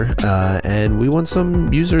future, and we want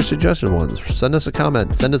some user suggested ones. Send us a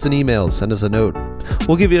comment, send us an email, send us a note.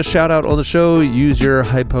 We'll give you a shout out on the show. Use your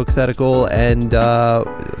hypothetical, and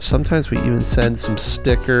sometimes we even send some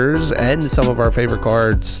stickers and some of our favorite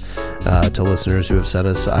cards to listeners who have sent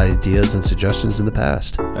us ideas and suggestions in the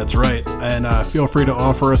past. That's right, and feel free to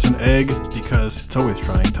offer us an egg, because it's always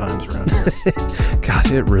trying times around here.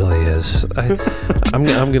 God, it really is. I'm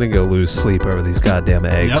gonna go lose sleep over these goddamn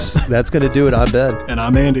eggs. Yep. That's gonna do it. I'm Ben, and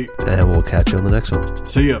I'm Andy, and we'll catch you on the next one.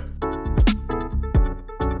 See ya.